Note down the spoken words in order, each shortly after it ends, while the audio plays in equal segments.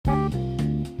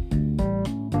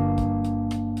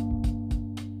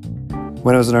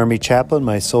When I was an Army chaplain,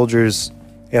 my soldiers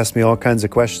asked me all kinds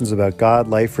of questions about God,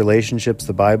 life, relationships,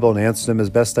 the Bible, and answered them as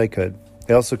best I could.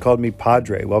 They also called me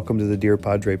Padre. Welcome to the Dear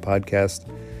Padre podcast,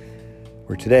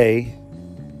 where today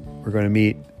we're going to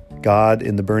meet God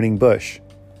in the burning bush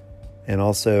and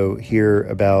also hear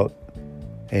about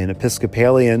an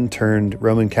Episcopalian turned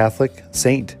Roman Catholic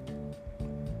saint.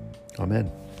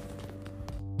 Amen.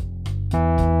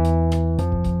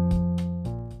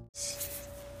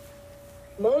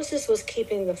 Moses was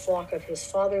keeping the flock of his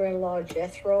father-in-law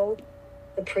Jethro,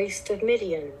 the priest of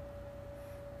Midian.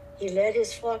 He led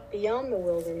his flock beyond the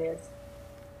wilderness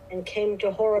and came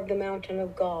to Horeb, the mountain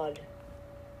of God.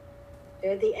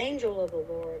 There the angel of the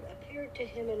Lord appeared to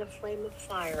him in a flame of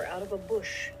fire out of a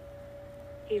bush.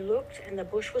 He looked, and the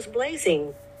bush was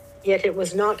blazing, yet it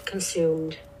was not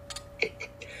consumed.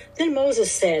 Then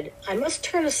Moses said, "I must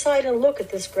turn aside and look at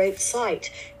this great sight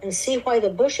and see why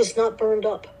the bush is not burned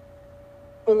up."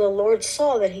 When the Lord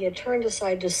saw that he had turned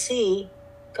aside to see,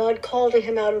 God called to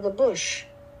him out of the bush,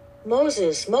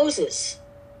 "Moses, Moses."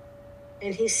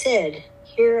 And he said,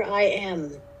 "Here I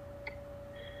am."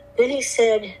 Then he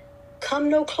said, "Come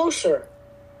no closer.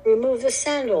 Remove the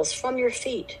sandals from your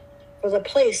feet, for the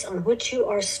place on which you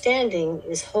are standing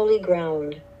is holy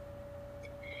ground."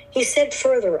 He said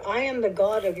further, "I am the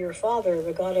God of your father,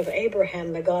 the God of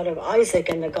Abraham, the God of Isaac,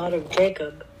 and the God of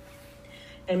Jacob."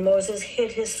 And Moses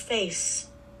hid his face,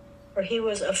 for he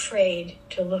was afraid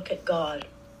to look at God.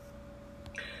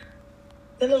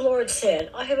 Then the Lord said,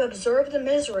 "I have observed the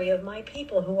misery of my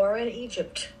people who are in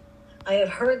Egypt. I have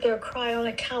heard their cry on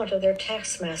account of their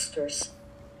taskmasters.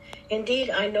 Indeed,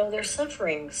 I know their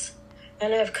sufferings,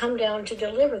 and I have come down to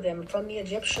deliver them from the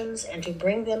Egyptians and to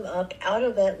bring them up out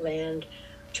of that land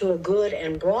to a good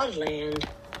and broad land,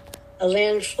 a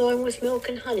land flowing with milk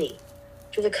and honey,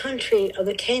 to the country of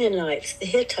the Canaanites, the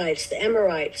Hittites, the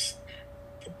Amorites,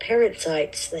 the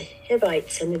Perizzites, the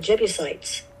Hivites, and the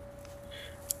Jebusites.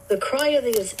 The cry of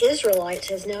the Israelites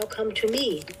has now come to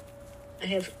me. I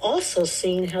have also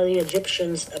seen how the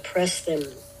Egyptians oppress them.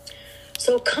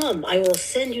 So come, I will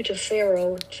send you to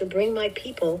Pharaoh to bring my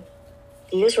people,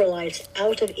 the Israelites,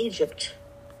 out of Egypt."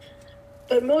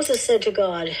 But Moses said to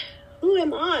God, "Who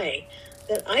am I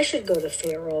that I should go to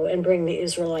Pharaoh and bring the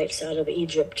Israelites out of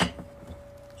Egypt?"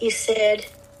 He said,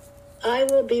 "I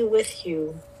will be with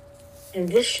you, and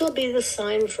this shall be the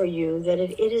sign for you that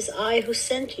it is I who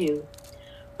sent you.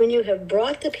 When you have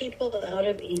brought the people out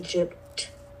of Egypt,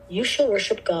 you shall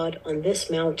worship God on this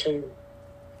mountain."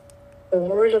 The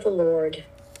word of the Lord.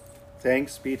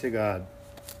 Thanks be to God.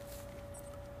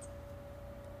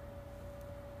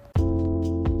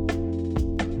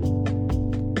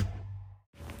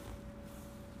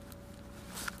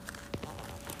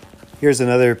 Here's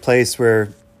another place where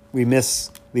we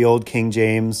miss the old King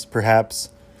James, perhaps.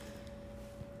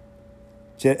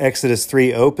 Exodus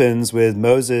 3 opens with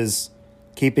Moses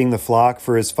keeping the flock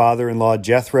for his father-in-law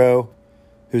Jethro,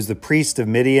 who's the priest of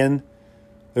Midian.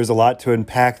 There's a lot to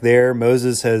unpack there.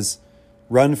 Moses has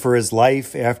run for his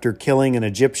life after killing an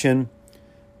Egyptian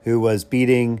who was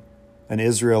beating an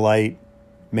Israelite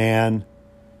man.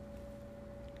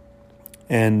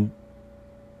 And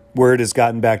word has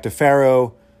gotten back to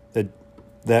Pharaoh that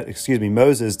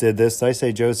Moses did this. Did I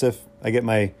say Joseph? I get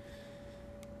my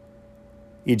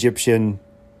Egyptian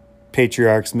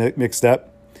patriarchs mixed up.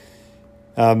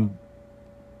 And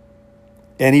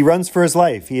he runs for his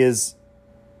life. He is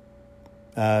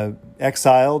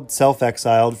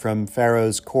self-exiled from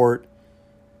Pharaoh's court.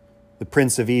 The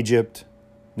prince of Egypt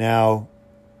now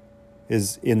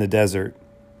is in the desert.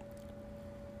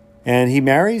 And he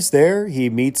marries there.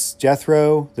 He meets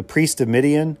Jethro, the priest of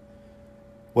Midian.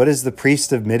 What is the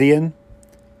priest of Midian?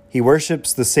 He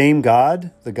worships the same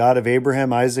God, the God of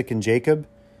Abraham, Isaac, and Jacob.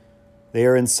 They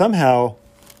are in somehow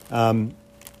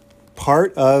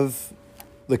part of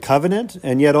the covenant,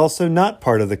 and yet also not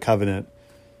part of the covenant.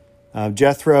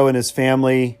 Jethro and his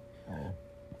family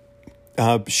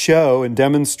show and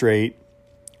demonstrate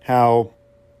how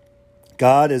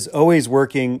God is always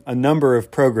working a number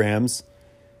of programs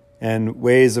and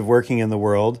ways of working in the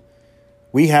world.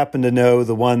 We happen to know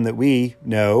the one that we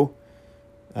know.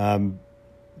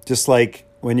 Just like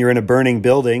when you're in a burning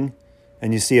building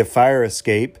and you see a fire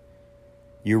escape,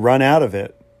 you run out of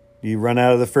it. You run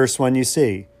out of the first one you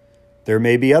see. There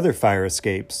may be other fire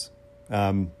escapes.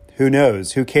 Who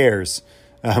knows? Who cares?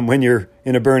 When you're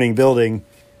in a burning building,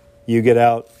 you get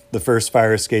out the first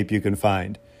fire escape you can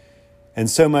find. And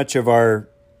so much of our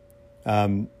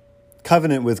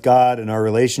covenant with God and our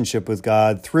relationship with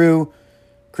God through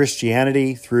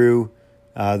Christianity, through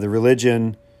the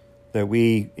religion that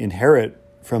we inherit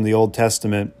from the Old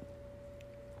Testament,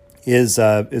 is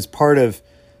part of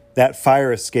that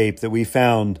fire escape that we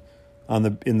found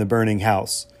in the burning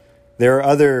house. There are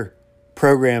other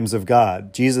programs of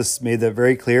God. Jesus made that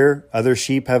very clear. Other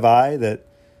sheep have I that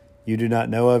you do not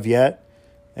know of yet.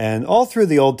 And all through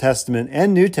the Old Testament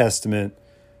and New Testament,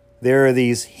 there are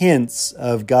these hints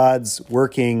of God's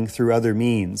working through other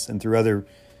means and through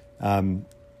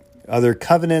other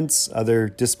covenants, other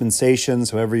dispensations,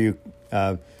 however you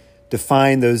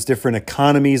define those different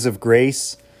economies of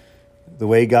grace, the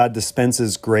way God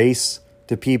dispenses grace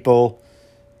to people.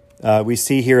 We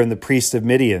see here in the priest of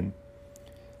Midian.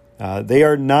 They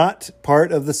are not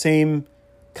part of the same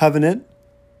covenant,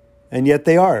 and yet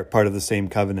they are part of the same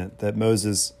covenant that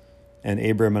Moses and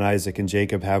Abraham and Isaac and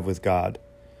Jacob have with God.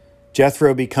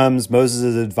 Jethro becomes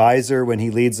Moses' advisor when he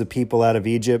leads the people out of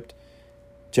Egypt.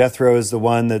 Jethro is the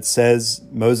one that says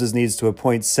Moses needs to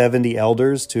appoint 70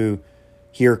 elders to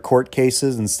hear court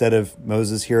cases instead of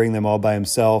Moses hearing them all by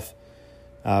himself.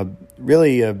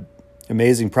 Really an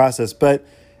amazing process. But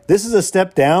this is a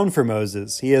step down for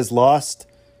Moses. He has lost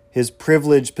his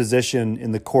privileged position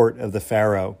in the court of the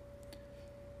Pharaoh.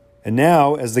 And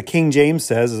now, as the King James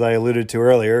says, as I alluded to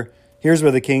earlier, here's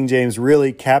where the King James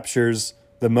really captures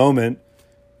the moment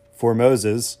for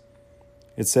Moses.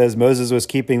 It says, Moses was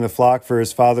keeping the flock for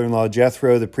his father-in-law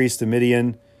Jethro, the priest of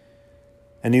Midian,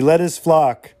 and he led his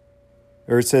flock,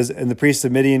 or it says, and the priest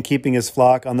of Midian keeping his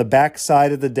flock on the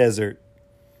backside of the desert.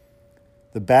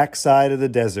 The backside of the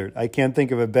desert. I can't think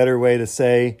of a better way to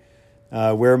say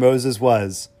where Moses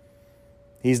was.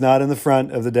 He's not in the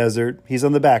front of the desert. He's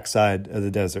on the backside of the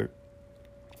desert.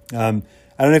 I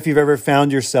don't know if you've ever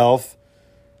found yourself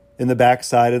in the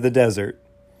backside of the desert,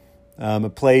 a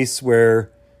place where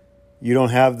you don't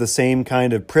have the same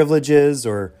kind of privileges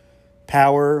or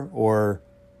power or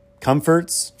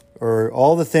comforts or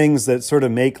all the things that sort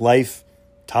of make life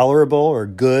tolerable or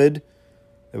good,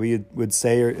 that we would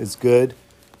say is good.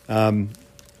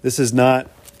 This is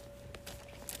not...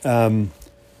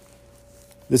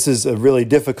 This is a really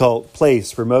difficult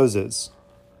place for Moses.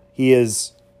 He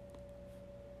is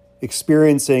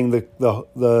experiencing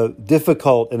the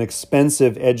difficult and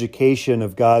expensive education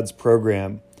of God's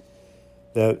program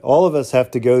that all of us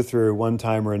have to go through one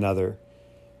time or another.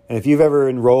 And if you've ever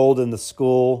enrolled in the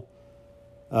school,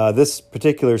 this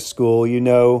particular school, you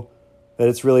know that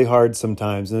it's really hard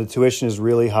sometimes, and the tuition is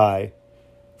really high.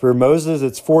 For Moses,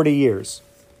 it's 40 years.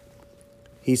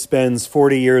 He spends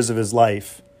 40 years of his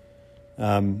life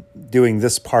doing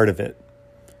this part of it.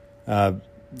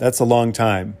 That's a long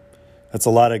time. That's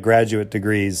a lot of graduate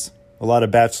degrees, a lot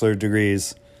of bachelor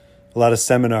degrees, a lot of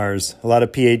seminars, a lot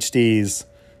of PhDs,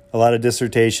 a lot of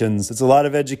dissertations. It's a lot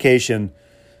of education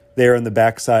there on the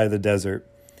backside of the desert.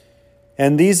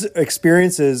 And these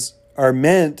experiences are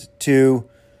meant to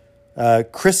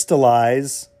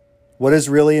crystallize what is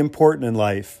really important in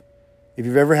life. If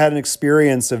you've ever had an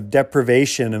experience of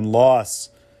deprivation and loss,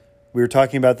 we were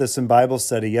talking about this in Bible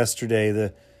study yesterday,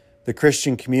 the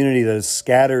Christian community that is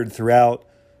scattered throughout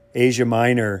Asia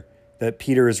Minor that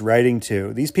Peter is writing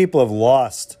to. These people have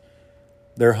lost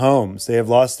their homes. They have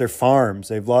lost their farms.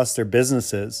 They've lost their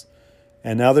businesses.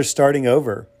 And now they're starting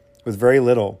over with very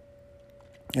little.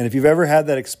 And if you've ever had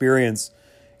that experience,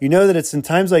 you know that it's in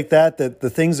times like that that the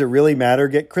things that really matter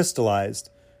get crystallized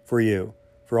for you,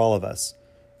 for all of us.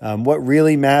 What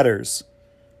really matters.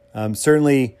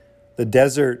 Certainly the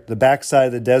desert, the backside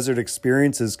of the desert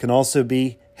experiences can also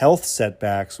be health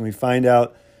setbacks when we find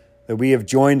out that we have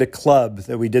joined a club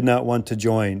that we did not want to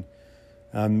join.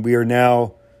 We are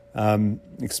now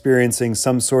experiencing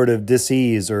some sort of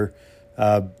disease or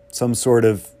some sort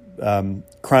of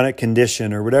chronic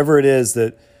condition or whatever it is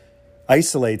that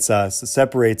isolates us, that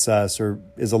separates us, or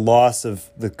is a loss of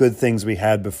the good things we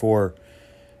had before.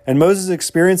 And Moses is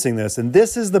experiencing this, and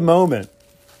this is the moment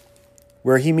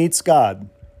where he meets God.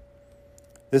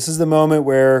 This is the moment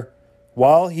where,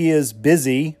 while he is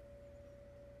busy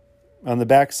on the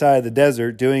backside of the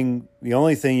desert doing the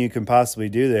only thing you can possibly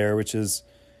do there, which is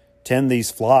tend these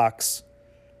flocks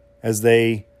as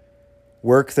they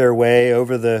work their way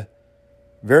over the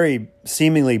very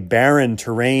seemingly barren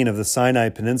terrain of the Sinai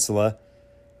Peninsula.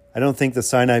 I don't think the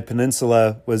Sinai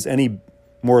Peninsula was any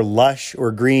more lush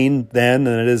or green then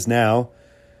than it is now.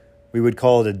 We would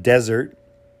call it a desert.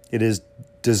 It is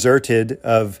deserted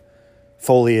of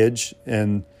foliage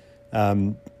and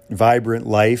vibrant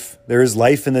life. There is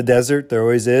life in the desert. There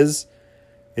always is.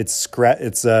 It's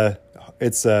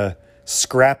a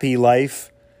scrappy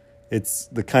life. It's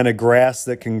the kind of grass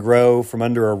that can grow from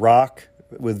under a rock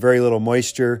with very little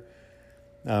moisture.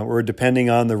 We're depending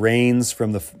on the rains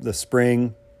from the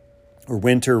spring or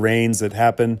winter rains that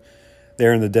happen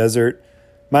there in the desert.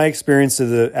 My experience of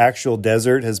the actual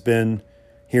desert has been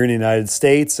here in the United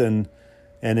States and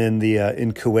in the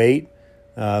in Kuwait,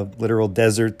 literal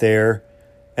desert there.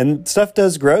 And stuff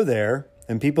does grow there,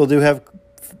 and people do have,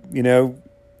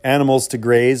 animals to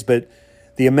graze, but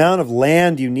the amount of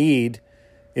land you need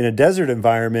in a desert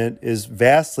environment is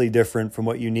vastly different from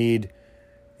what you need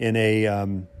in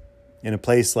a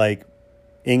place like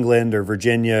England or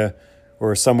Virginia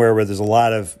or somewhere where there's a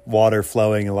lot of water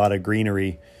flowing, a lot of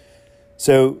greenery.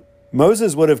 So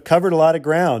Moses would have covered a lot of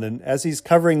ground, and as he's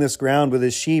covering this ground with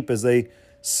his sheep as they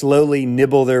slowly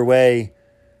nibble their way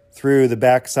through the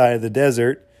backside of the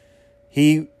desert,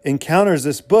 he encounters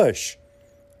this bush.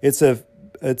 It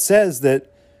says that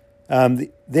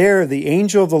there the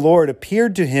angel of the Lord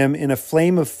appeared to him in a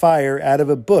flame of fire out of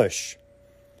a bush.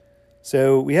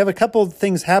 So we have a couple of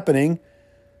things happening.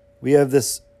 We have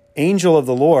this angel of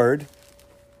the Lord,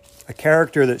 a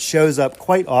character that shows up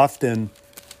quite often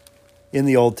in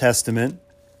the Old Testament.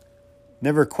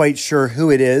 Never quite sure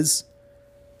who it is.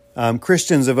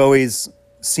 Christians have always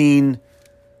seen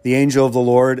the angel of the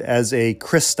Lord as a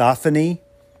Christophany,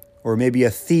 or maybe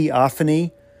a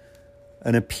theophany,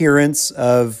 an appearance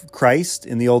of Christ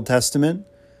in the Old Testament,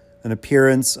 an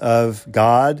appearance of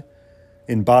God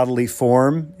in bodily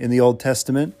form in the Old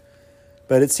Testament.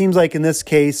 But it seems like in this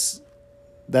case,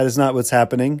 that is not what's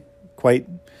happening, quite,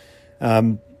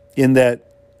 in that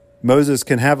Moses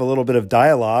can have a little bit of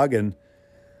dialogue and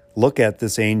look at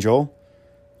this angel,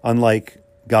 unlike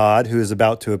God, who is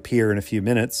about to appear in a few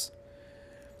minutes.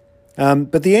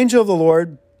 But the angel of the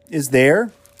Lord is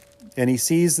there, and he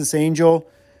sees this angel.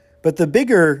 But the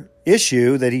bigger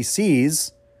issue that he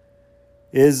sees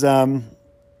is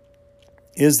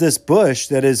this bush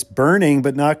that is burning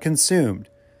but not consumed.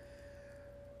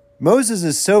 Moses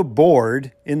is so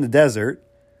bored in the desert,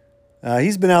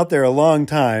 he's been out there a long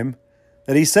time,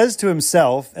 that he says to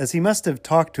himself, as he must have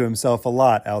talked to himself a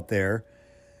lot out there,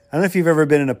 I don't know if you've ever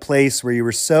been in a place where you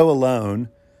were so alone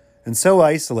and so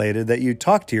isolated that you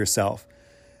talk to yourself.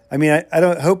 I mean, I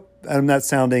don't hope I'm not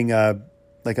sounding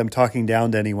like I'm talking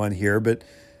down to anyone here, but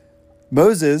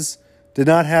Moses did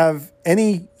not have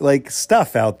any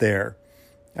stuff out there.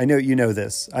 I know you know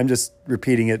this. I'm just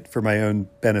repeating it for my own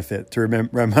benefit to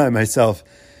remind myself.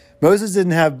 Moses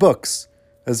didn't have books,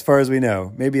 as far as we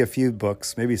know. Maybe a few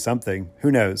books, maybe something. Who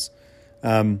knows?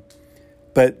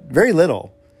 But very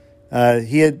little.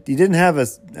 He didn't have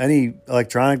any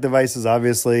electronic devices,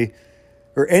 obviously,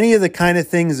 or any of the kind of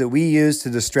things that we use to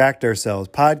distract ourselves.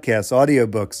 Podcasts,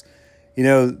 audiobooks.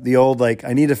 The old,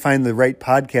 I need to find the right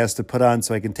podcast to put on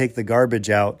so I can take the garbage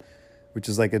out, which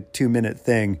is like a 2-minute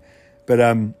thing.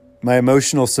 But my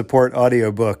emotional support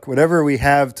audiobook, whatever we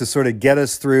have to sort of get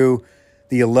us through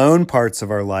the alone parts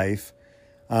of our life,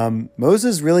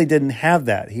 Moses really didn't have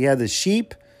that. He had the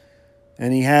sheep,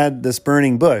 and he had this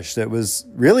burning bush that was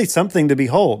really something to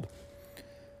behold.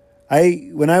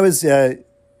 When I was in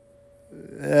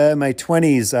my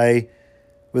 20s, I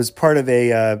was part of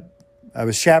I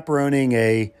was chaperoning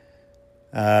a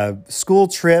school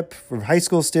trip for high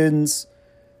school students,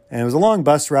 and it was a long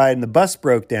bus ride, and the bus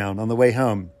broke down on the way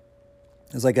home.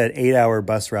 It was like an 8-hour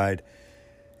bus ride.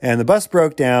 And the bus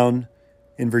broke down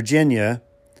in Virginia,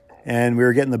 and we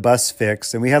were getting the bus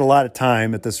fixed, and we had a lot of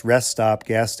time at this rest stop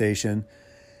gas station.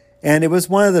 And it was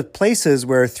one of the places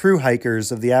where thru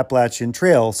hikers of the Appalachian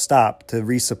Trail stopped to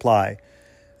resupply.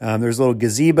 There's a little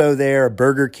gazebo there, a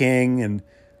Burger King, and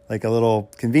a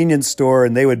little convenience store,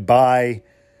 and they would buy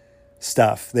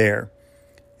stuff there.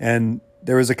 And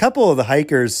there was a couple of the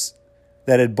hikers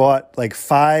that had bought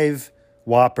 5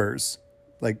 Whoppers.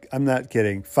 I'm not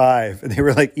kidding, 5. And they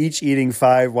were each eating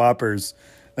 5 Whoppers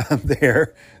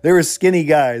there. They were skinny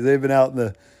guys. They've been out in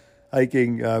the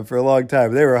hiking for a long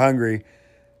time. They were hungry.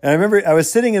 And I remember I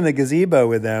was sitting in the gazebo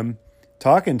with them,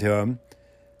 talking to them.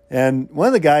 And one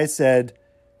of the guys said,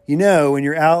 when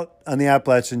you're out on the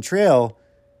Appalachian Trail,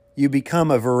 you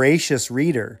become a voracious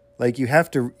reader.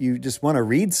 You just want to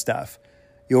read stuff.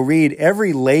 You'll read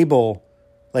every label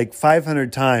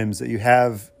 500 times that you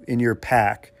have in your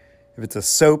pack. If it's a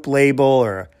soap label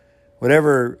or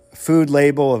whatever food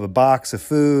label of a box of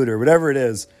food or whatever it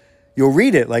is, you'll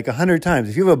read it 100 times.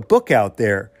 If you have a book out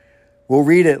there, we'll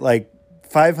read it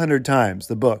 500 times,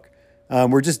 the book.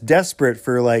 We're just desperate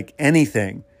for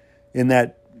anything in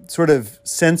that sort of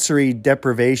sensory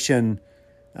deprivation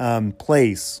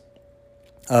place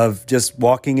of just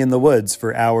walking in the woods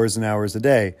for hours and hours a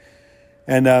day.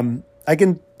 And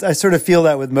I sort of feel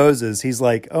that with Moses. He's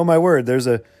like, oh my word, there's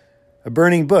a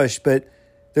burning bush, but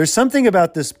there's something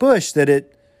about this bush that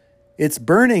it's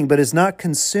burning, but is not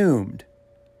consumed.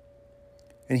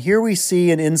 And here we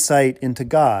see an insight into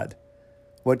God,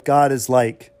 what God is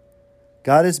like.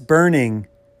 God is burning,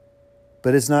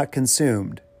 but is not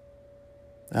consumed.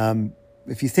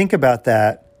 If you think about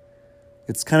that,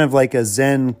 it's kind of like a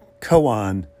Zen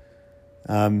koan.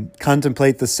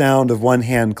 Contemplate the sound of one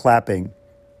hand clapping.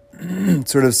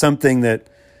 Sort of something that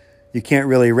you can't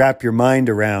really wrap your mind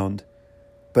around,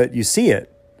 but you see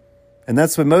it. And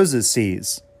that's what Moses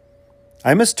sees.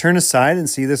 I must turn aside and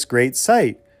see this great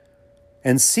sight,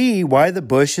 and see why the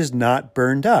bush is not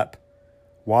burned up.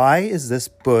 Why is this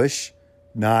bush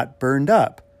not burned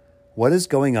up? What is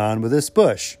going on with this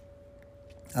bush?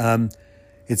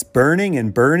 It's burning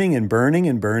and burning and burning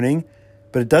and burning,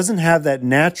 but it doesn't have that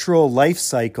natural life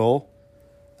cycle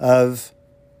of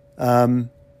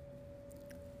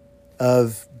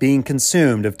being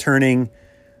consumed, of turning.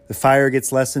 The fire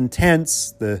gets less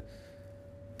intense, the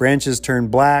branches turn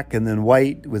black and then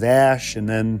white with ash, and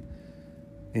then,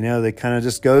 they kind of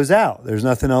just goes out. There's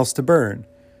nothing else to burn.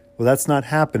 Well, that's not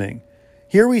happening.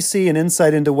 Here we see an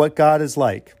insight into what God is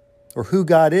like, or who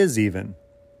God is even.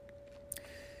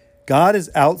 God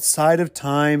is outside of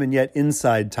time and yet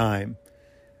inside time.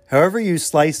 However you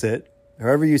slice it,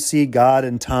 however you see God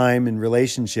and time and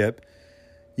relationship,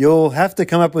 you'll have to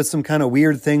come up with some kind of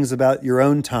weird things about your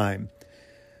own time.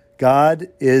 God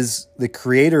is the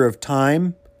creator of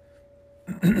time.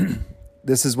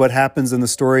 This is what happens in the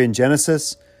story in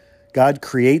Genesis. God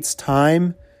creates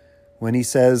time when he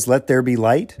says, "Let there be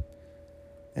light,"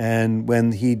 and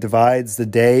when he divides the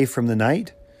day from the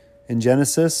night in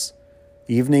Genesis,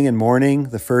 evening and morning,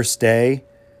 the first day.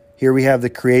 Here we have the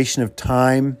creation of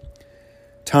time.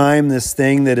 Time, this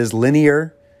thing that is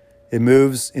linear. It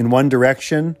moves in one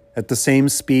direction at the same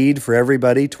speed for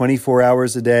everybody, 24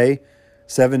 hours a day,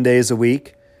 7 days a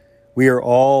week. We are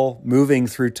all moving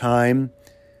through time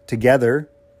together,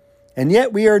 and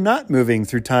yet we are not moving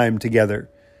through time together.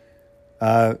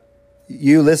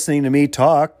 You listening to me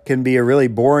talk can be a really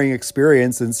boring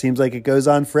experience and seems like it goes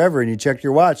on forever, and you check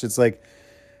your watch. It's like,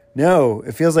 no,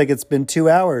 it feels like it's been 2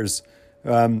 hours,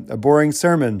 a boring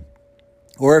sermon.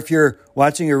 Or if you're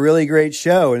watching a really great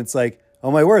show and it's like,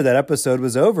 oh my word, that episode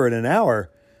was over in an hour,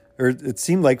 or it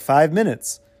seemed like 5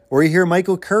 minutes. Or you hear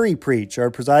Michael Curry preach,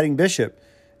 our presiding bishop,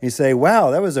 and you say,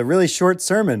 wow, that was a really short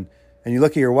sermon. And you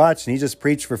look at your watch and he just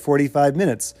preached for 45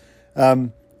 minutes.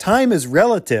 Time is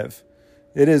relative.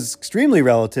 It is extremely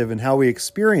relative in how we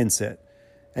experience it.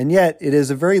 And yet it is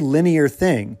a very linear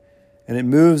thing. And it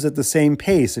moves at the same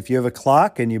pace. If you have a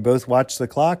clock and you both watch the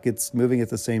clock, it's moving at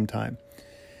the same time.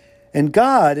 And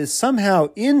God is somehow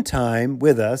in time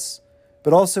with us,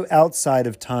 but also outside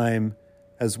of time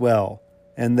as well.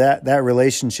 And that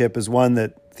relationship is one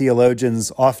that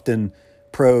theologians often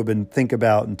probe and think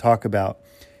about and talk about.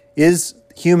 Is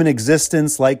human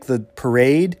existence like the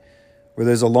parade, where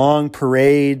there's a long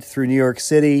parade through New York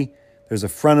City, there's a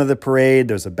front of the parade,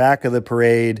 there's a back of the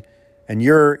parade, and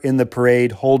you're in the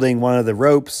parade holding one of the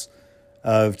ropes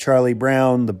of Charlie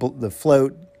Brown, the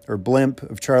float or blimp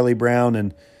of Charlie Brown,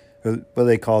 and what do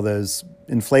they call those?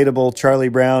 Inflatable Charlie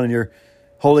Brown, and you're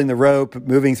holding the rope,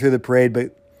 moving through the parade.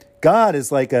 But God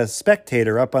is like a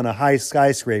spectator up on a high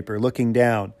skyscraper looking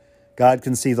down. God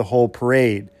can see the whole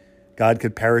parade. God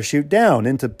could parachute down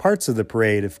into parts of the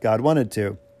parade if God wanted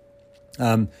to.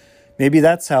 Maybe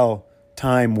that's how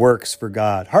time works for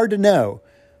God. Hard to know.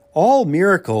 All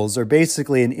miracles are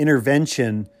basically an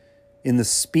intervention in the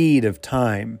speed of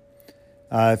time.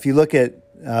 If you look at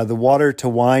the water to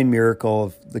wine miracle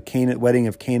of the wedding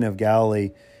of Cana of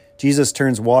Galilee, Jesus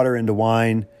turns water into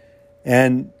wine,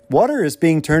 and water is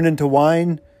being turned into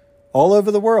wine all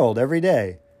over the world every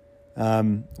day.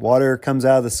 Water comes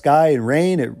out of the sky in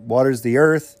rain. It waters the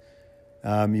earth.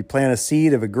 You plant a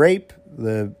seed of a grape.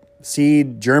 The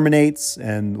seed germinates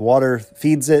and water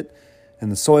feeds it,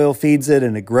 and the soil feeds it,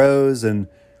 and it grows and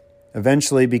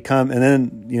eventually and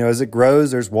then, as it grows,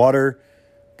 there's water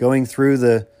going through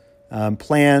the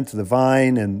plant, the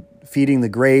vine, and feeding the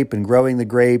grape and growing the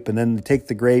grape. And then you take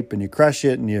the grape and you crush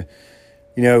it, and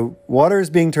water is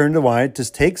being turned to wine. It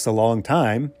just takes a long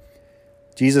time.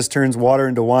 Jesus turns water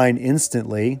into wine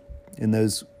instantly in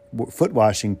those foot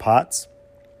washing pots.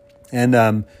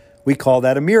 And we call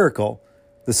that a miracle,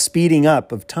 the speeding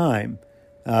up of time.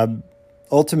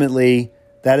 Ultimately,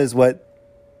 that is what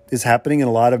is happening in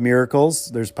a lot of miracles.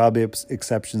 There's probably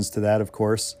exceptions to that, of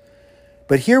course.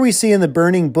 But here we see in the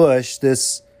burning bush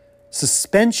this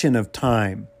suspension of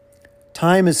time.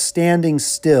 Time is standing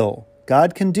still.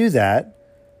 God can do that.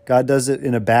 God does it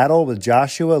in a battle with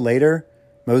Joshua later,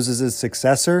 Moses'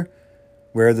 successor,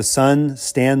 where the sun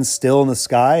stands still in the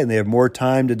sky and they have more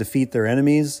time to defeat their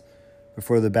enemies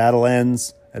before the battle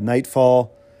ends at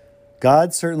nightfall.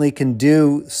 God certainly can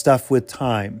do stuff with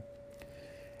time.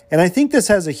 And I think this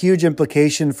has a huge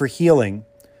implication for healing.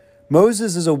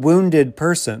 Moses is a wounded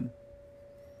person.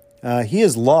 He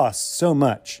has lost so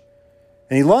much.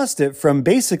 And he lost it from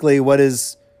basically what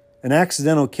is an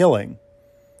accidental killing.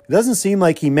 It doesn't seem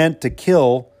like he meant to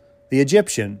kill the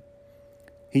Egyptian.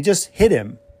 He just hit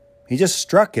him. He just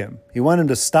struck him. He wanted him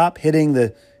to stop hitting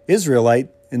the Israelite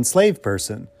enslaved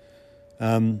person.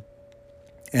 And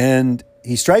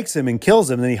he strikes him and kills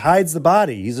him, and then he hides the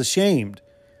body. He's ashamed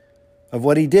of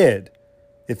what he did.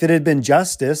 If it had been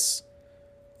justice,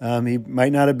 he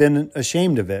might not have been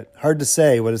ashamed of it. Hard to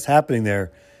say what is happening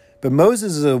there. But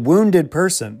Moses is a wounded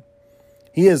person.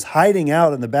 He is hiding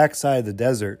out on the backside of the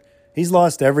desert. He's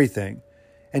lost everything.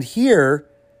 And here,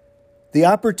 the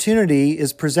opportunity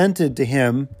is presented to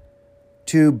him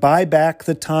to buy back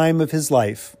the time of his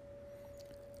life,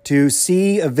 to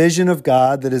see a vision of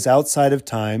God that is outside of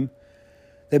time,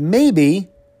 that maybe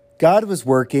God was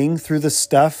working through the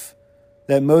stuff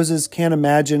that Moses can't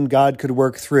imagine God could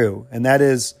work through, and that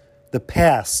is the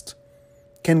past.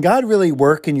 Can God really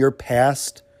work in your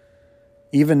past,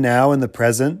 even now in the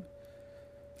present?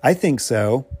 I think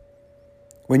so.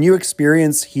 When you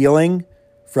experience healing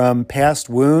from past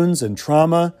wounds and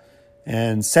trauma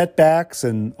and setbacks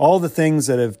and all the things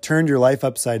that have turned your life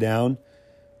upside down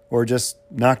or just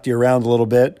knocked you around a little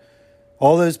bit,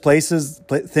 all those places,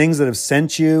 things that have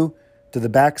sent you to the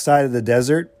backside of the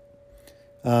desert,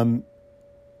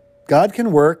 God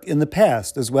can work in the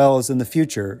past as well as in the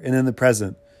future and in the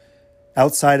present,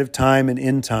 outside of time and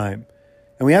in time.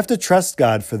 And we have to trust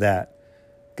God for that.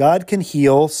 God can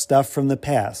heal stuff from the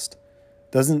past.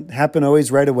 Doesn't happen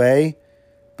always right away,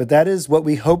 but that is what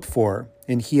we hope for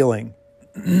in healing.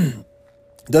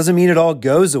 Doesn't mean it all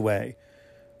goes away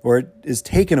or it is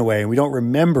taken away and we don't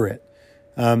remember it.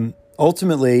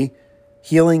 Ultimately,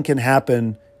 healing can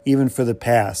happen even for the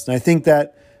past. And I think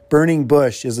that burning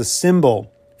bush is a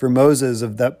symbol for Moses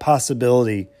of that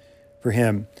possibility for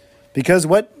him. Because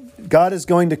what God is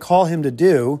going to call him to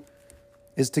do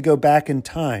is to go back in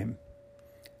time,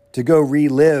 to go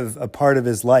relive a part of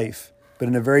his life, but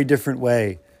in a very different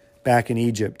way back in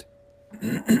Egypt.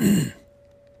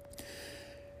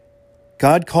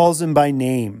 God calls him by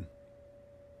name.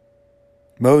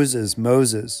 Moses,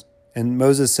 Moses. And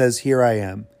Moses says, "Here I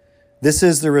am." This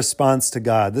is the response to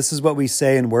God. This is what we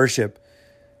say in worship.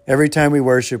 Every time we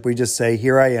worship, we just say,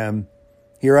 "Here I am,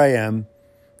 here I am,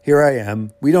 here I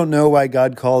am." We don't know why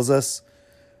God calls us.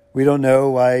 We don't know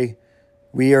why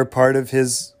we are part of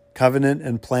his covenant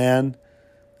and plan.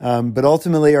 But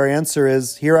ultimately, our answer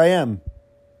is, "Here I am."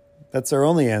 That's our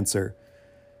only answer.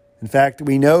 In fact,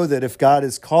 we know that if God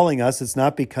is calling us, it's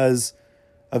not because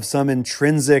of some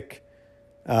intrinsic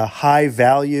high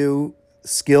value,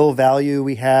 skill value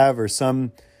we have, or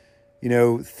some,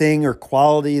 thing or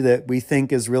quality that we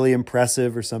think is really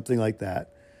impressive or something like that.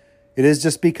 It is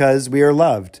just because we are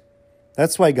loved.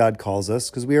 That's why God calls us,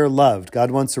 because we are loved. God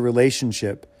wants a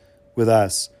relationship with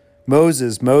us.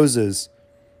 Moses, Moses,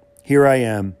 here I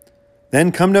am.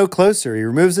 Then come no closer. He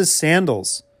removes his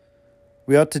sandals.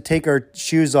 We ought to take our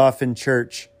shoes off in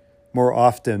church more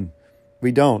often.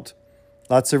 We don't.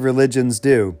 Lots of religions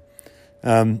do.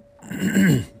 But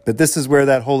this is where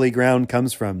that holy ground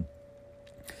comes from.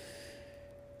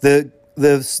 The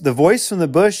voice from the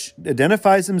bush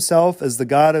identifies himself as the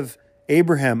God of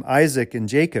Abraham, Isaac, and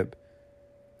Jacob,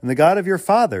 and the God of your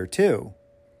father too,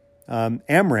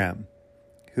 Amram,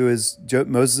 who is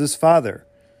Moses' father,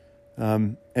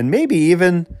 and maybe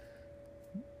even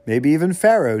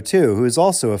Pharaoh too, who is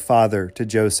also a father to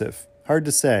Joseph. Hard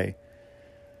to say.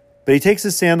 But he takes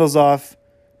his sandals off.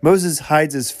 Moses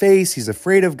hides his face. He's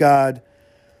afraid of God.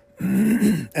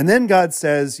 And then God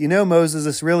says, Moses,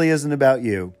 this really isn't about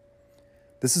you.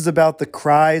 This is about the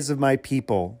cries of my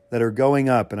people that are going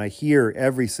up, and I hear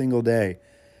every single day.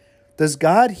 Does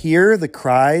God hear the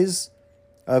cries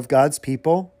of God's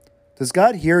people? Does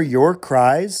God hear your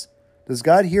cries? Does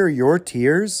God hear your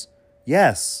tears?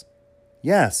 Yes.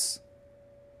 Yes.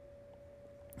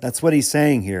 That's what he's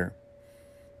saying here.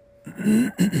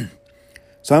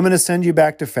 So I'm going to send you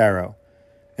back to Pharaoh.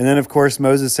 And then, of course,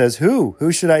 Moses says, Who?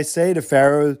 Who should I say to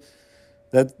Pharaoh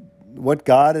that what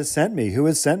God has sent me? Who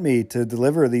has sent me to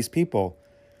deliver these people?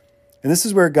 And this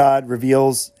is where God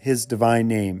reveals his divine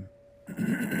name.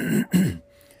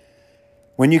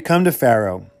 When you come to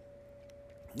Pharaoh,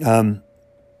 God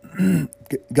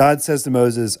says to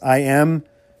Moses, I am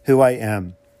who I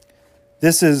am.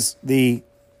 This is the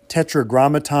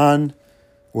tetragrammaton,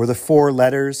 or the 4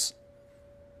 letters,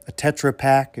 a tetra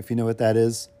pak, if you know what that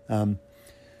is. The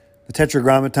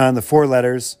tetragrammaton, the 4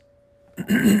 letters,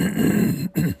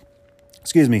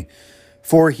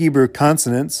 4 Hebrew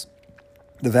consonants.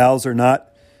 The vowels are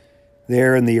not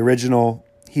there in the original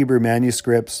Hebrew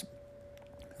manuscripts.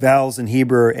 Vowels in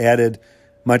Hebrew are added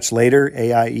much later,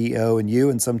 A, I, E, O, and U,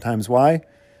 and sometimes Y.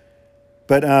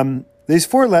 But these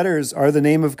 4 letters are the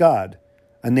name of God,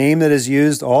 a name that is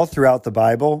used all throughout the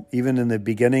Bible, even in the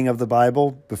beginning of the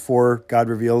Bible, before God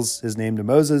reveals his name to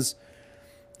Moses.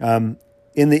 In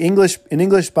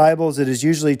English Bibles, it is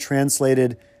usually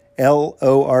translated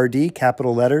L-O-R-D,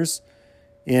 capital letters.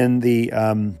 In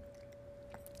the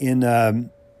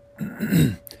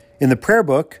prayer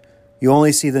book, you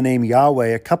only see the name Yahweh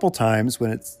a couple times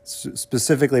when it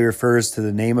specifically refers to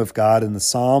the name of God in the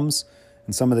Psalms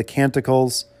and some of the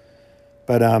canticles.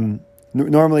 But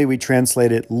normally we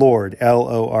translate it Lord,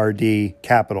 L-O-R-D,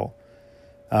 capital.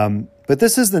 But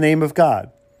this is the name of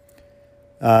God.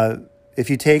 If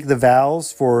you take the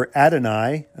vowels for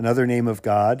Adonai, another name of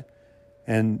God,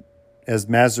 and as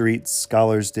Masoretic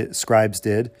scribes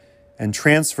did, and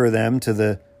transfer them to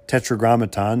the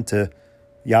Tetragrammaton, to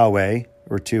Yahweh,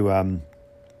 or to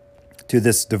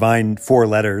this divine 4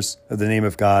 letters of the name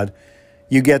of God,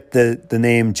 you get the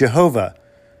name Jehovah.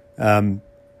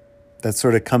 That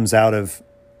sort of comes out of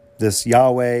this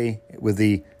Yahweh with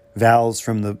the vowels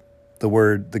from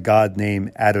the God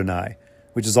name Adonai,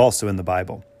 which is also in the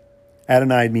Bible.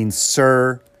 Adonai means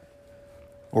sir,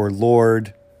 or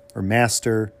Lord, or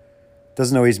master.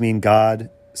 Doesn't always mean God.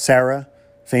 Sarah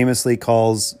famously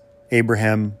calls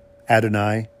Abraham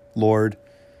Adonai, Lord.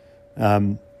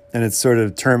 And it's sort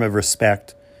of a term of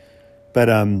respect. But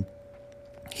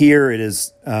here it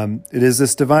is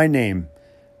this divine name,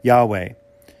 Yahweh.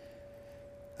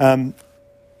 And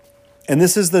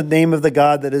this is the name of the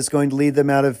God that is going to lead them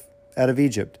out of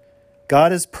Egypt.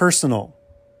 God is personal.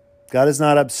 God is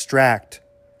not abstract.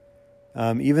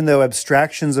 Even though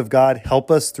abstractions of God help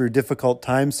us through difficult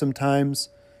times sometimes,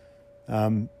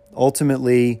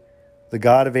 ultimately, the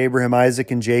God of Abraham,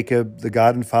 Isaac, and Jacob, the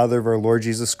God and Father of our Lord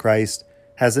Jesus Christ,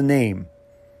 has a name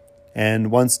and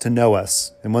wants to know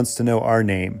us and wants to know our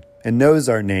name and knows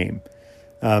our name,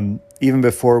 even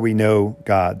before we know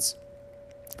God's.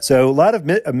 So a lot of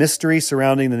mystery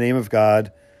surrounding the name of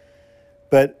God,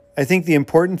 but I think the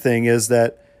important thing is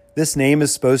that this name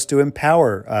is supposed to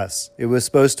empower us. It was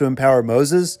supposed to empower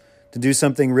Moses to do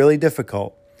something really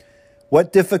difficult.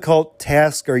 What difficult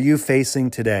task are you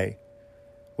facing today?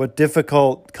 What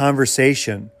difficult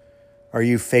conversation are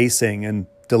you facing and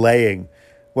delaying?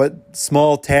 What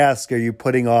small task are you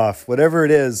putting off? Whatever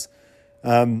it is,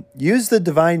 use the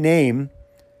divine name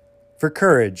for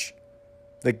courage.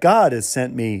 That God has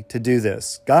sent me to do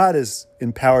this. God has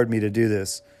empowered me to do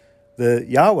this. The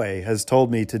Yahweh has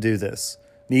told me to do this,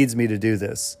 needs me to do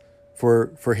this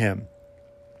for him.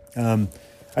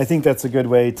 I think that's a good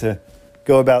way to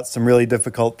go about some really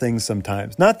difficult things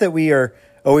sometimes. Not that we are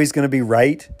always going to be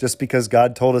right just because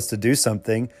God told us to do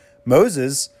something.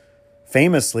 Moses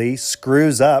famously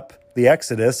screws up the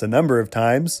Exodus a number of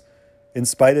times. In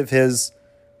spite of his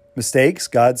mistakes,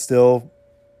 God still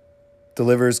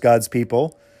delivers God's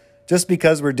people. Just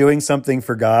because we're doing something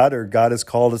for God or God has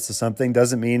called us to something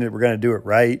doesn't mean that we're going to do it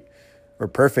right or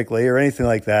perfectly or anything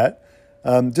like that.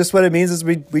 Just what it means is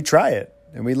we try it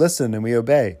and we listen and we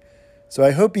obey. So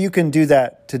I hope you can do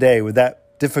that today with that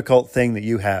difficult thing that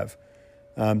you have,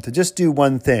 to just do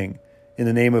one thing in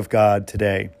the name of God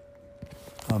today.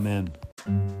 Amen.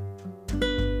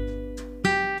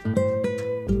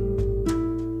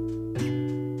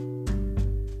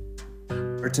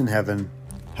 Art in heaven,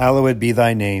 hallowed be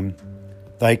thy name.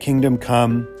 Thy kingdom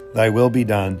come, thy will be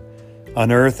done,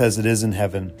 on earth as it is in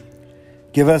heaven.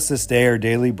 Give us this day our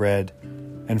daily bread,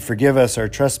 and forgive us our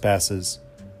trespasses,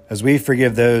 as we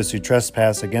forgive those who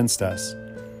trespass against us.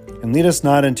 And lead us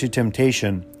not into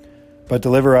temptation, but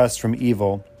deliver us from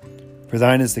evil. For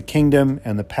thine is the kingdom,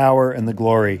 and the power, and the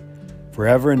glory,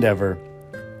 forever and ever.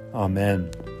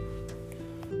 Amen.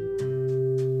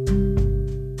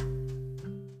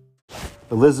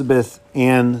 Elizabeth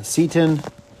Ann Seton.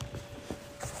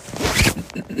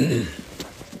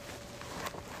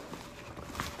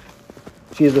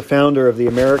 She is the founder of the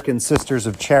American Sisters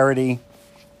of Charity,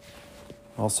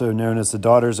 also known as the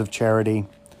Daughters of Charity.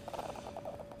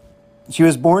 She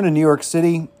was born in New York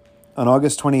City on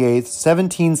August 28th,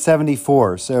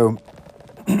 1774, so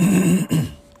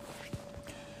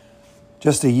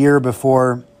just a year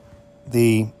before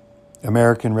the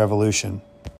American Revolution.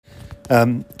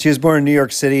 She was born in New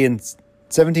York City in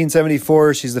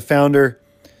 1774. She's the founder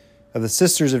of the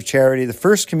Sisters of Charity, the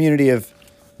first community of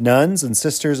nuns and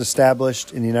sisters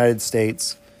established in the United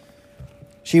States.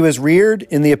 She was reared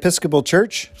in the Episcopal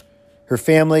Church, her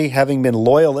family having been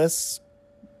loyalists,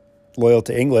 loyal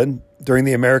to England, during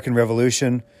the American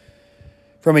Revolution.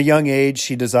 From a young age,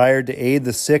 she desired to aid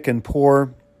the sick and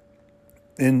poor.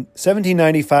 In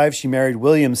 1795, she married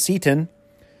William Seton,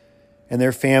 and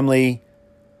their family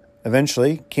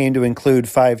eventually came to include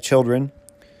 5 children.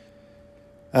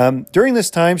 During this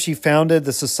time, she founded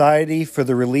the Society for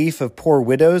the Relief of Poor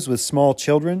Widows with Small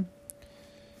Children.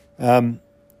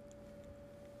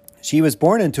 She was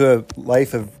born into a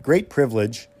life of great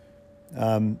privilege,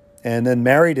 and then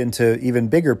married into even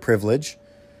bigger privilege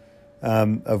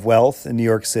of wealth in New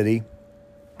York City.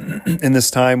 In this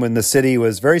time when the city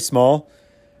was very small,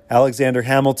 Alexander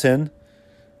Hamilton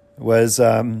was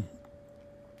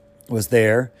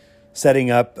there,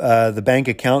 setting up the bank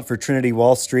account for Trinity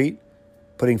Wall Street,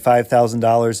 putting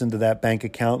 $5,000 into that bank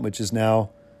account, which is now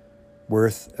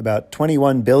worth about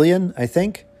 $21 billion, I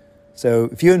think. So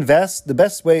if you invest, the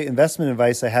best investment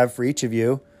advice I have for each of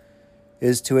you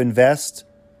is to invest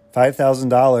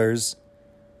 $5,000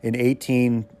 in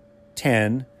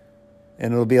 1810,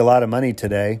 and it'll be a lot of money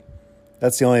today.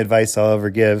 That's the only advice I'll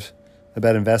ever give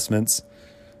about investments.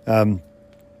 But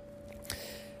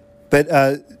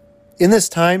in this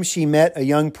time, she met a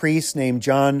young priest named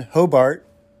John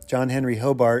Henry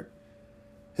Hobart,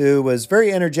 who was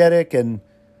very energetic and,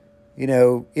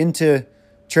 into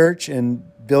church and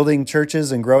building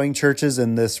churches and growing churches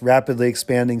in this rapidly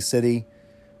expanding city,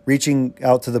 reaching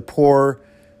out to the poor.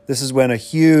 This is when a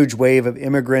huge wave of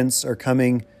immigrants are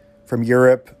coming from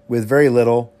Europe with very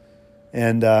little,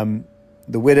 and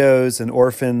the widows and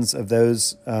orphans of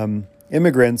those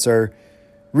immigrants are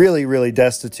really, really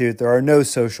destitute. There are no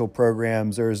social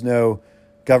programs. There is no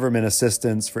government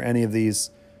assistance for any of these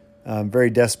very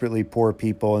desperately poor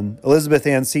people. And Elizabeth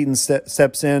Ann Seton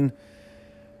steps in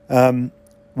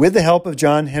with the help of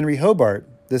John Henry Hobart,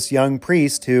 this young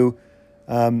priest who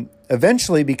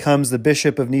eventually becomes the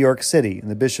Bishop of New York City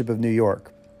and the Bishop of New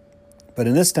York. But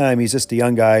in this time, he's just a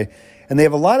young guy, and they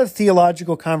have a lot of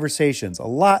theological conversations.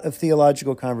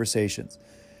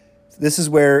 This is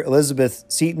where Elizabeth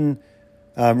Seton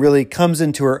really comes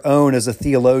into her own as a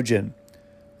theologian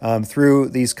through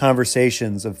these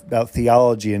conversations about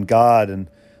theology and God and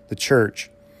the church.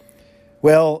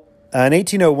 Well, in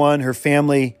 1801,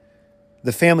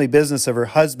 the family business of her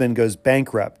husband goes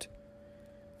bankrupt,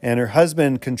 and her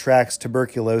husband contracts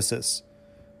tuberculosis,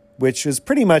 which is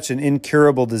pretty much an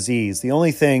incurable disease. The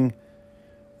only thing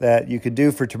that you could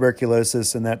do for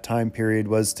tuberculosis in that time period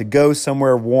was to go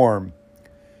somewhere warm.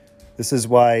 This is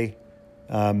why,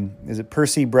 is it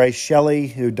Percy Bysshe Shelley,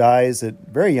 who dies at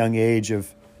a very young age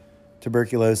of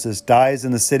tuberculosis, dies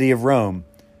in the city of Rome,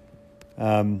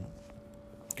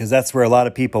 because that's where a lot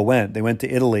of people went. They went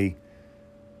to Italy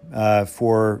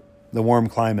for the warm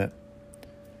climate.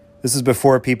 This is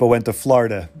before people went to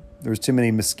Florida. There was too many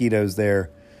mosquitoes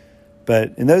there.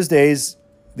 But in those days,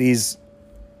 these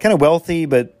kind of wealthy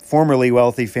but formerly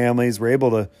wealthy families were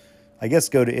able to, I guess,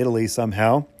 go to Italy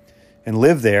somehow and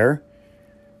live there.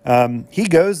 He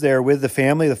goes there with the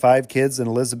family, the 5 kids and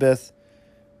Elizabeth.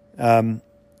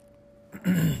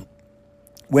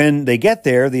 When they get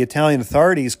there, the Italian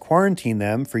authorities quarantine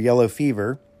them for yellow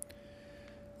fever.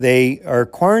 They are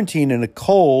quarantined in a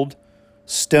cold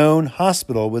stone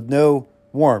hospital with no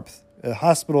warmth, a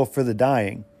hospital for the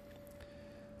dying.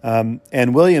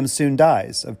 And William soon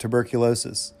dies of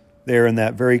tuberculosis there in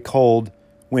that very cold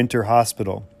winter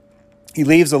hospital. He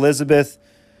leaves Elizabeth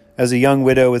as a young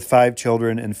widow with 5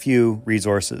 children and few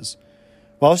resources.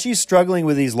 While she's struggling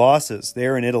with these losses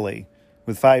there in Italy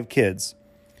with 5 kids,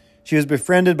 she was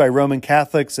befriended by Roman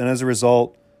Catholics and as a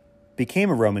result became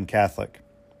a Roman Catholic.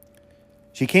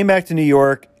 She came back to New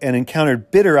York and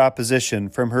encountered bitter opposition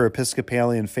from her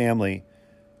Episcopalian family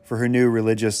for her new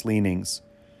religious leanings.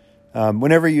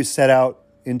 Whenever you set out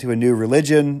into a new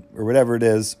religion or whatever it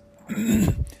is,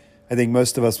 I think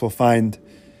most of us will find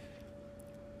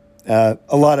a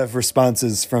lot of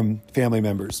responses from family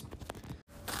members.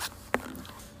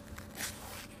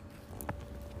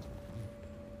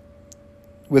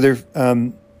 With her,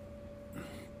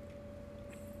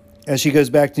 as she goes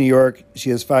back to New York,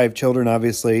 she has 5 children,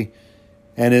 obviously,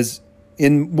 and is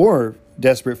in more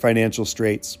desperate financial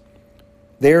straits.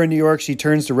 There in New York, she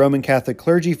turns to Roman Catholic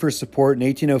clergy for support. In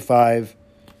 1805,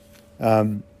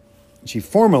 she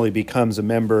formally becomes a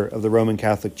member of the Roman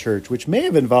Catholic Church, which may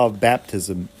have involved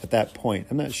baptism at that point.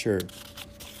 I'm not sure.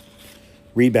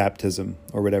 Rebaptism,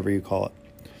 or whatever you call it.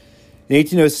 In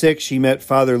 1806, she met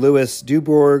Father Louis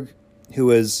Dubourg, who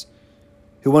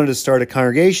wanted to start a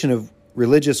congregation of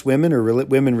religious women, or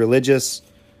women religious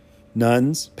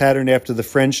nuns, patterned after the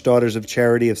French Daughters of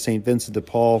Charity of St. Vincent de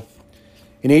Paul.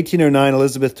 In 1809,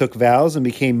 Elizabeth took vows and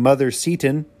became Mother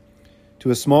Seton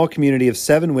to a small community of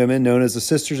 7 women known as the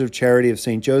Sisters of Charity of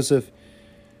St. Joseph,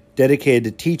 dedicated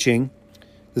to teaching.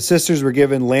 The sisters were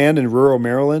given land in rural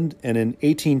Maryland, and in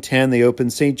 1810 they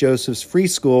opened St. Joseph's Free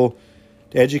School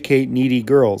to educate needy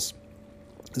girls.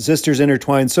 The sisters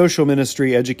intertwined social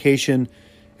ministry, education,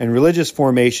 and religious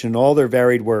formation in all their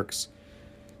varied works.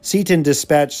 Seton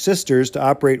dispatched sisters to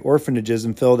operate orphanages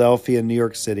in Philadelphia and New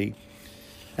York City.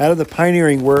 Out of the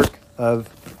pioneering work of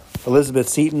Elizabeth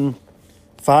Seton,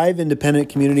 5 independent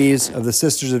communities of the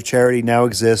Sisters of Charity now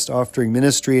exist, offering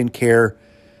ministry and care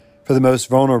for the most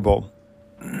vulnerable.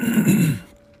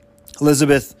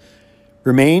 Elizabeth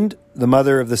remained the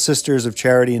mother of the Sisters of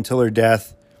Charity until her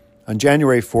death on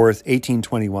January 4th,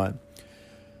 1821.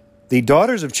 The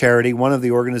Daughters of Charity, one of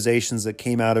the organizations that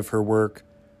came out of her work,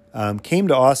 came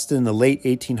to Austin in the late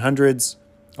 1800s.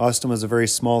 Austin was a very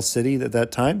small city at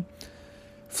that time.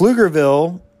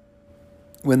 Pflugerville,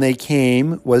 when they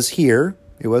came, was here.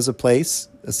 It was a place,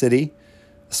 a city,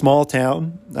 a small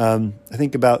town. I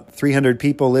think about 300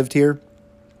 people lived here,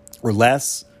 or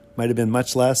less. Might have been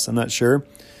much less, I'm not sure.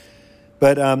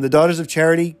 But the Daughters of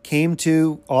Charity came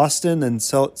to Austin and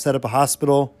set up a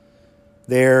hospital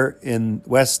there in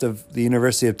west of the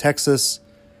University of Texas.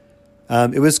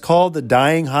 It was called the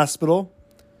Dying Hospital,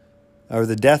 or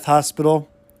the Death Hospital,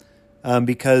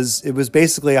 because it was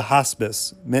basically a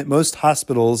hospice. Most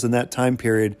hospitals in that time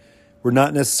period were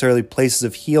not necessarily places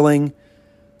of healing.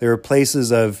 They were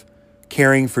places of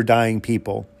caring for dying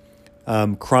people,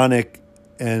 chronic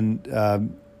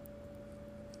and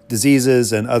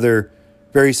diseases and other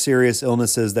very serious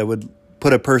illnesses that would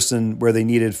put a person where they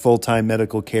needed full-time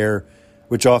medical care,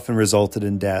 which often resulted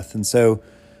in death. And so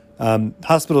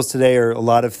hospitals today are a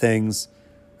lot of things,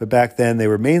 but back then they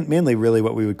were mainly really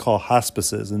what we would call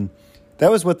hospices. And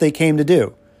that was what they came to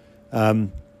do.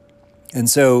 And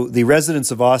so the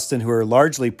residents of Austin, who are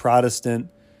largely Protestant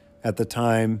at the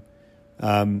time,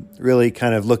 really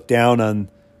kind of looked down on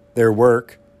their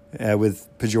work with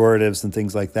pejoratives and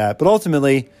things like that. But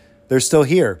ultimately, they're still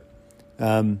here.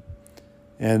 And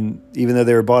even though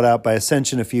they were bought out by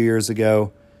Ascension a few years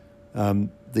ago,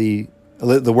 the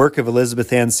work of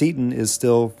Elizabeth Ann Seton is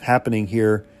still happening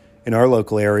here in our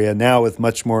local area, now with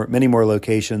many more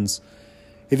locations.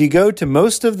 If you go to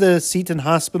most of the Seton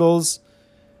hospitals,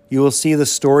 you will see the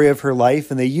story of her life,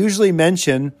 and they usually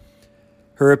mention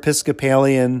her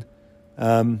Episcopalian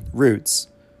roots,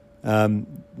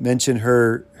 mention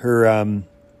her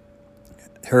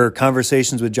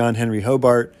conversations with John Henry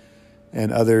Hobart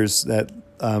and others that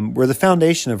were the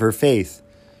foundation of her faith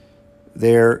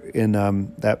there in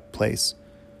that place.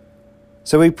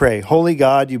 So we pray, Holy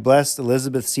God, you blessed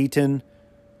Elizabeth Seton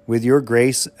with your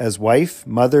grace as wife,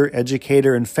 mother,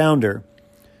 educator, and founder,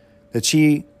 that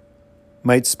she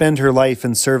might spend her life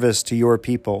in service to your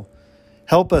people.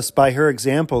 Help us by her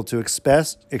example to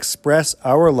express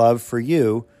our love for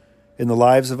you in the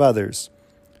lives of others.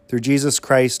 Through Jesus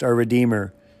Christ, our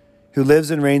Redeemer, who lives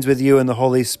and reigns with you in the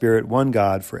Holy Spirit, one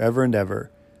God, forever and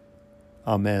ever.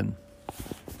 Amen.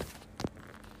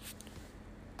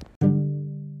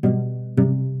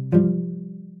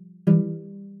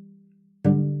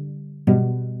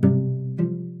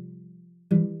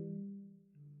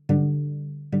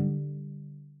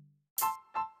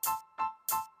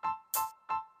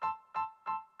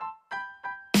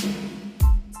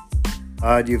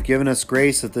 God, you've given us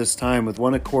grace at this time with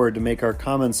one accord to make our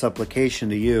common supplication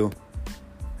to you.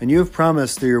 And you have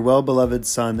promised through your well-beloved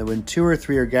Son that when 2 or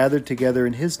 3 are gathered together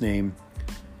in his name,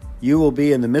 you will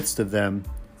be in the midst of them.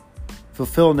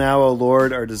 Fulfill now, O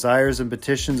Lord, our desires and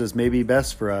petitions as may be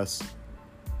best for us,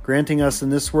 granting us in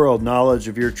this world knowledge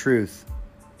of your truth,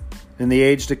 in the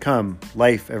age to come,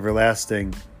 life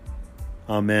everlasting.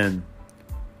 Amen.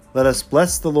 Let us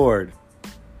bless the Lord.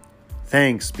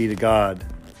 Thanks be to God.